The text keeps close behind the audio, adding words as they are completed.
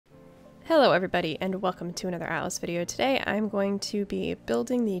Hello everybody and welcome to another Atlas video. Today I'm going to be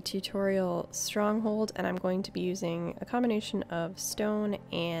building the tutorial stronghold and I'm going to be using a combination of stone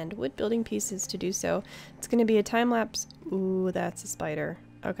and wood building pieces to do so. It's going to be a time-lapse. Ooh, that's a spider.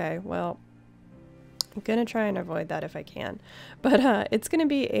 Okay, well, I'm going to try and avoid that if I can. But it's going to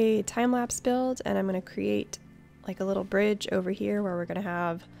be a time-lapse build and I'm going to create like a little bridge over here where we're going to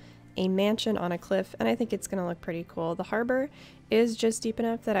have a mansion on a cliff, and I think it's going to look pretty cool. The harbor is just deep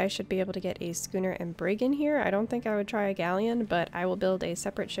enough that I should be able to get a schooner and brig in here. I don't think I would try a galleon, but I will build a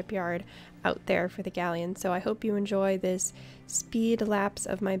separate shipyard out there for the galleon. So I hope you enjoy this speed lapse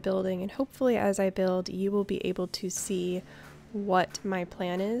of my building, and hopefully as I build you will be able to see what my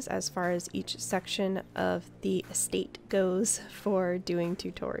plan is as far as each section of the estate goes for doing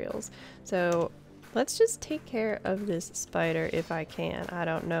tutorials. So let's just take care of this spider if I can. I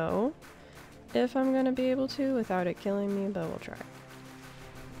don't know if I'm gonna be able to without it killing me, but we'll try.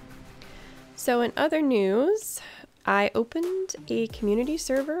 So in other news, I opened a community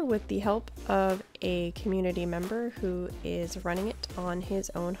server with the help of a community member who is running it on his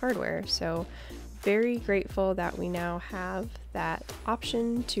own hardware. So very grateful that we now have that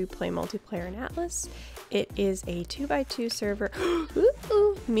option to play multiplayer in Atlas. It is a 2x2 server,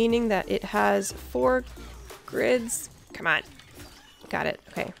 meaning that it has 4 grids. Come on, got it,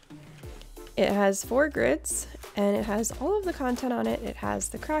 okay. It has 4 grids and it has all of the content on it. It has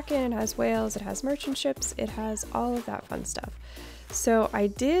the Kraken, it has whales, it has merchant ships, it has all of that fun stuff. So I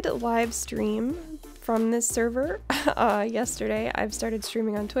did live stream from this server yesterday. I've started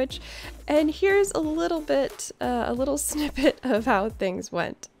streaming on Twitch, and here's a little bit, a little snippet of how things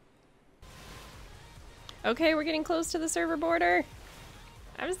went. Okay, we're getting close to the server border.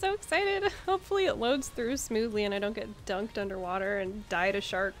 I'm so excited. Hopefully it loads through smoothly and I don't get dunked underwater and die to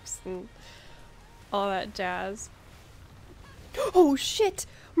sharks and all that jazz. Oh shit!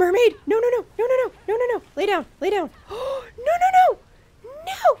 Mermaid! No, no, no, no, no, no, no, no, no! Lay down, lay down. Oh, no, no, no!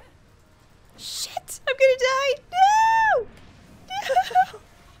 No! Shit! I'm gonna die! No! No!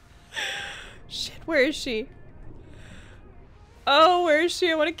 Shit, where is she? Oh, where is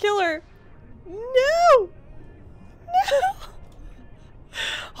she? I want to kill her. No! No!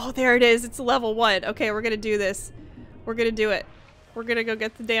 Oh, there it is. It's level 1. Okay, we're gonna do this. We're gonna do it. We're gonna go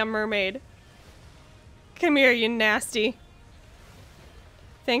get the damn mermaid. Come here, you nasty.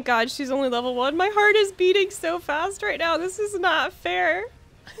 Thank God she's only level 1. My heart is beating so fast right now. This is not fair.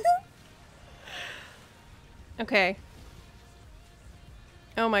 Okay.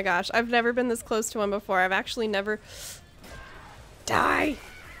 Oh my gosh. I've never been this close to one before. I've actually never... Die!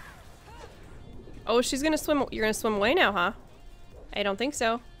 Oh, she's gonna swim. You're gonna swim away now, huh? I don't think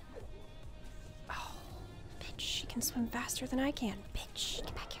so. Oh, bitch, she can swim faster than I can. Bitch,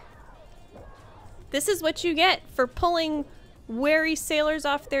 get back here. This is what you get for pulling wary sailors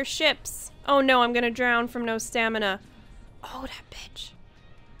off their ships. Oh no, I'm gonna drown from no stamina. Oh, that bitch.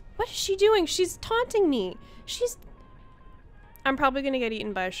 What is she doing? She's taunting me. She's... I'm probably gonna get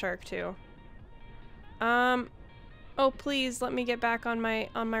eaten by a shark too. Oh, please let me get back on my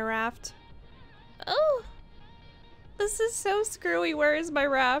raft. Oh, this is so screwy. Where is my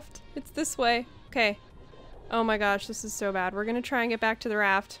raft? It's this way. Okay. Oh my gosh, this is so bad. We're gonna try and get back to the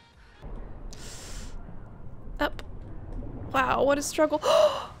raft. Up. Wow, what a struggle.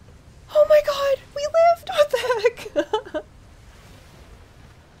 Oh my god, we lived! What the heck?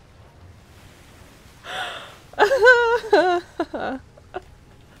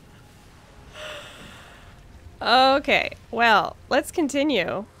 Okay, well, let's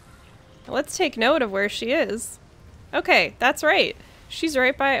continue. Let's take note of where she is. Okay, that's right. She's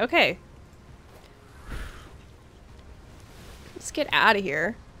right by... Okay. Let's get out of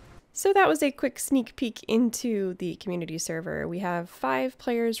here. So that was a quick sneak peek into the community server. We have 5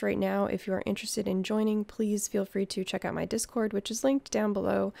 players right now. If you are interested in joining, please feel free to check out my Discord, which is linked down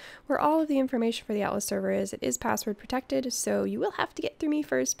below, where all of the information for the Atlas server is. It is password protected, so you will have to get through me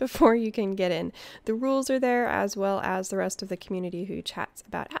first before you can get in. The rules are there, as well as the rest of the community who chats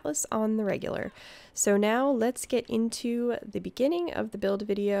about Atlas on the regular. So now let's get into the beginning of the build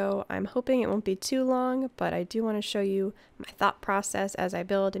video. I'm hoping it won't be too long, but I do want to show you my thought process as I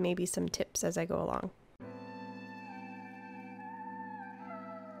build and maybe some tips as I go along.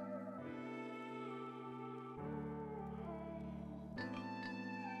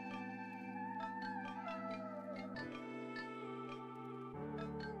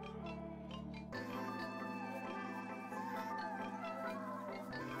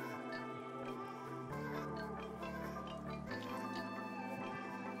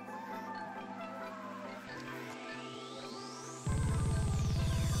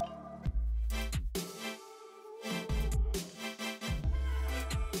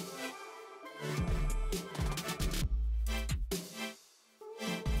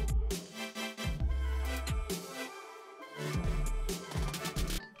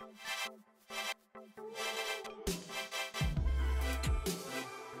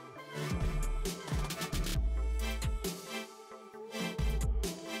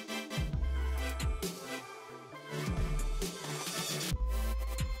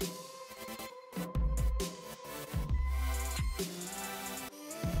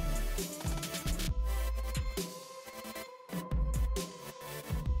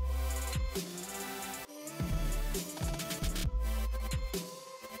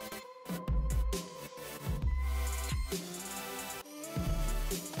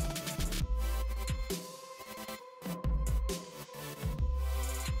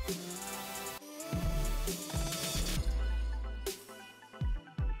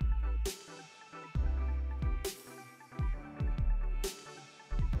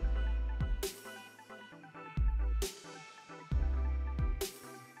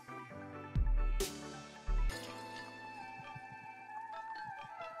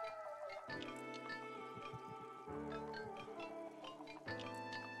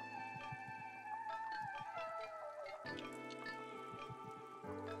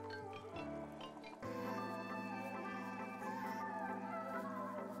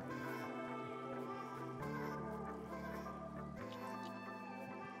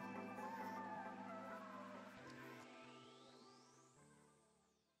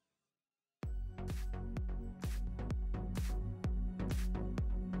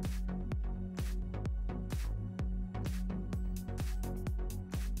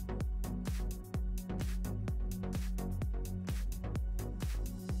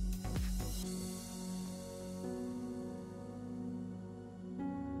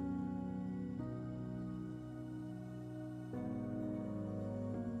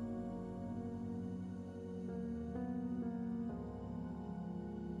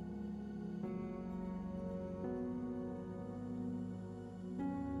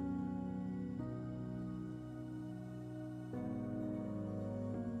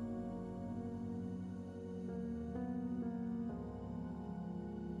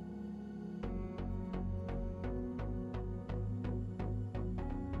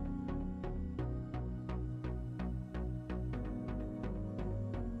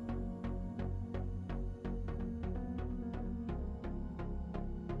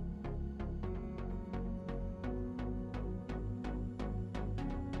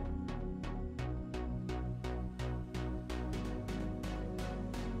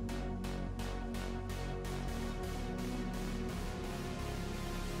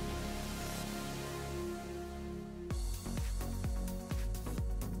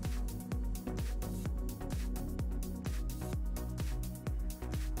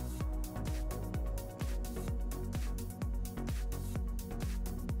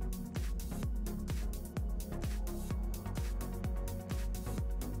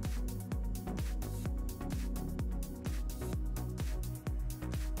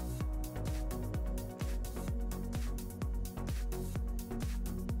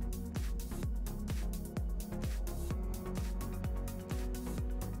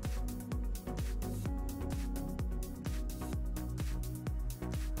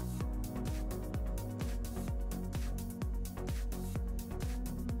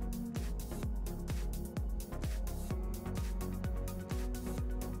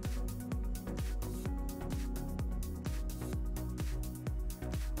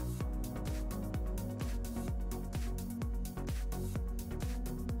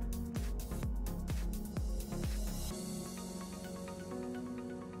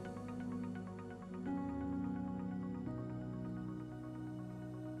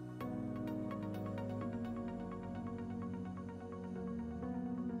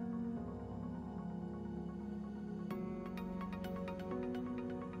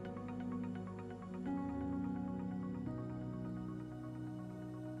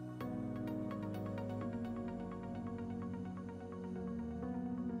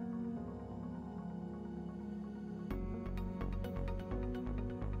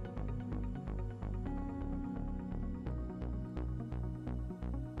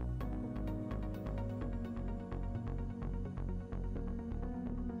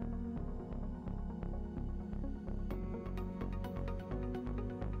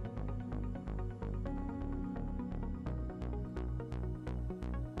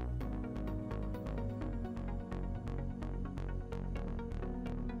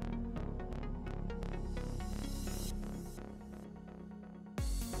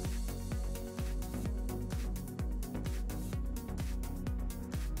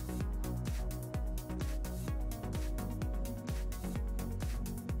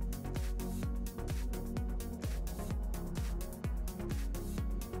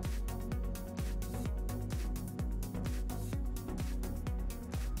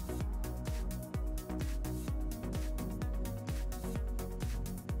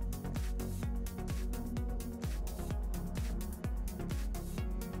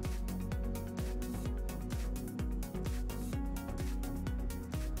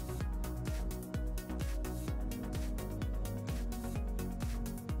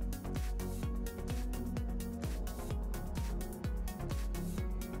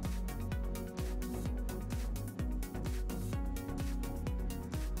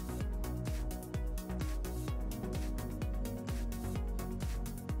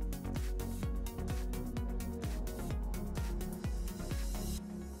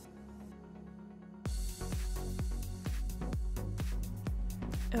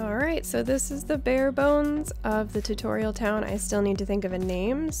 Alright, so this is the bare bones of the tutorial town. I still need to think of a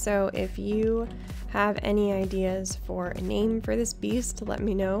name, so if you have any ideas for a name for this beast, let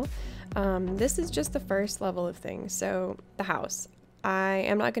me know. This is just the first level of things, so the house. I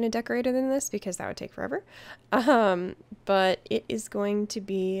am not going to decorate it in this because that would take forever, but it is going to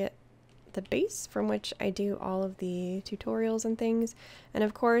be the base from which I do all of the tutorials and things. And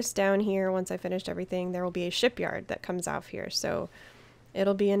of course, down here, once I finished everything, there will be a shipyard that comes off here, so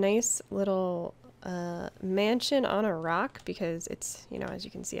it'll be a nice little mansion on a rock because it's, you know, as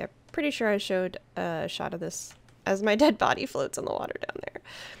you can see, I'm pretty sure I showed a shot of this as my dead body floats in the water down there.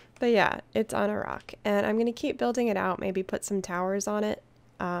 But yeah, it's on a rock. And I'm going to keep building it out, maybe put some towers on it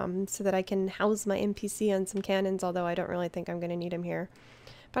so that I can house my NPC and some cannons, although I don't really think I'm going to need them here.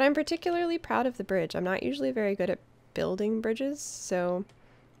 But I'm particularly proud of the bridge. I'm not usually very good at building bridges, so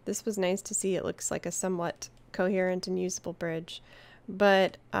this was nice to see. It looks like a somewhat coherent and usable bridge.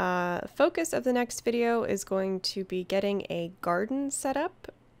 But focus of the next video is going to be getting a garden set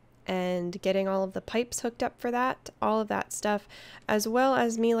up and getting all of the pipes hooked up for that, all of that stuff, as well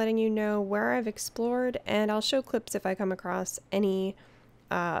as me letting you know where I've explored, and I'll show clips if I come across any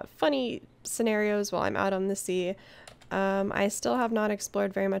funny scenarios while I'm out on the sea. I still have not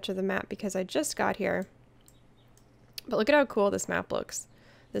explored very much of the map because I just got here, but look at how cool this map looks.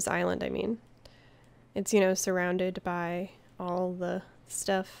 This island, I mean. It's, you know, surrounded by all the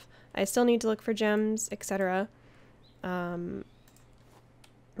stuff. I still need to look for gems, etc.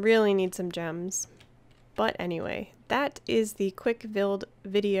 Really need some gems. But anyway, that is the quick build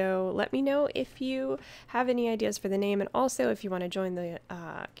video. Let me know if you have any ideas for the name, and also if you want to join the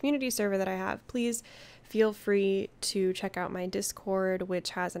community server that I have, please feel free to check out my Discord, which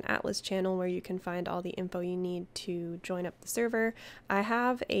has an Atlas channel where you can find all the info you need to join up the server. I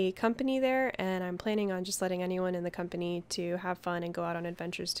have a company there, and I'm planning on just letting anyone in the company to have fun and go out on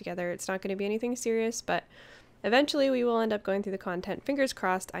adventures together. It's not going to be anything serious, but eventually we will end up going through the content. Fingers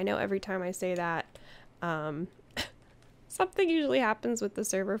crossed. I know every time I say that, something usually happens with the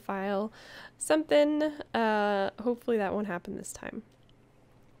server file. Hopefully that won't happen this time.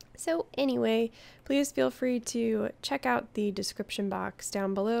 So anyway, please feel free to check out the description box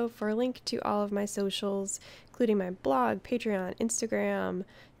down below for a link to all of my socials, including my blog, Patreon, Instagram,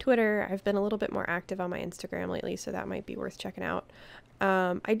 Twitter. I've been a little bit more active on my Instagram lately, so that might be worth checking out.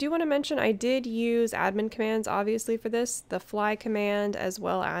 I do want to mention I did use admin commands, obviously, for this. The fly command, as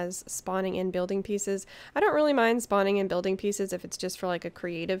well as spawning in building pieces. I don't really mind spawning in building pieces if it's just for like a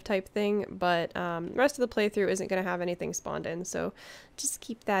creative type thing, but the rest of the playthrough isn't going to have anything spawned in, so just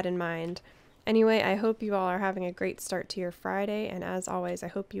keep that in mind. Anyway, I hope you all are having a great start to your Friday, and as always, I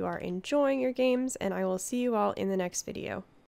hope you are enjoying your games, and I will see you all in the next video.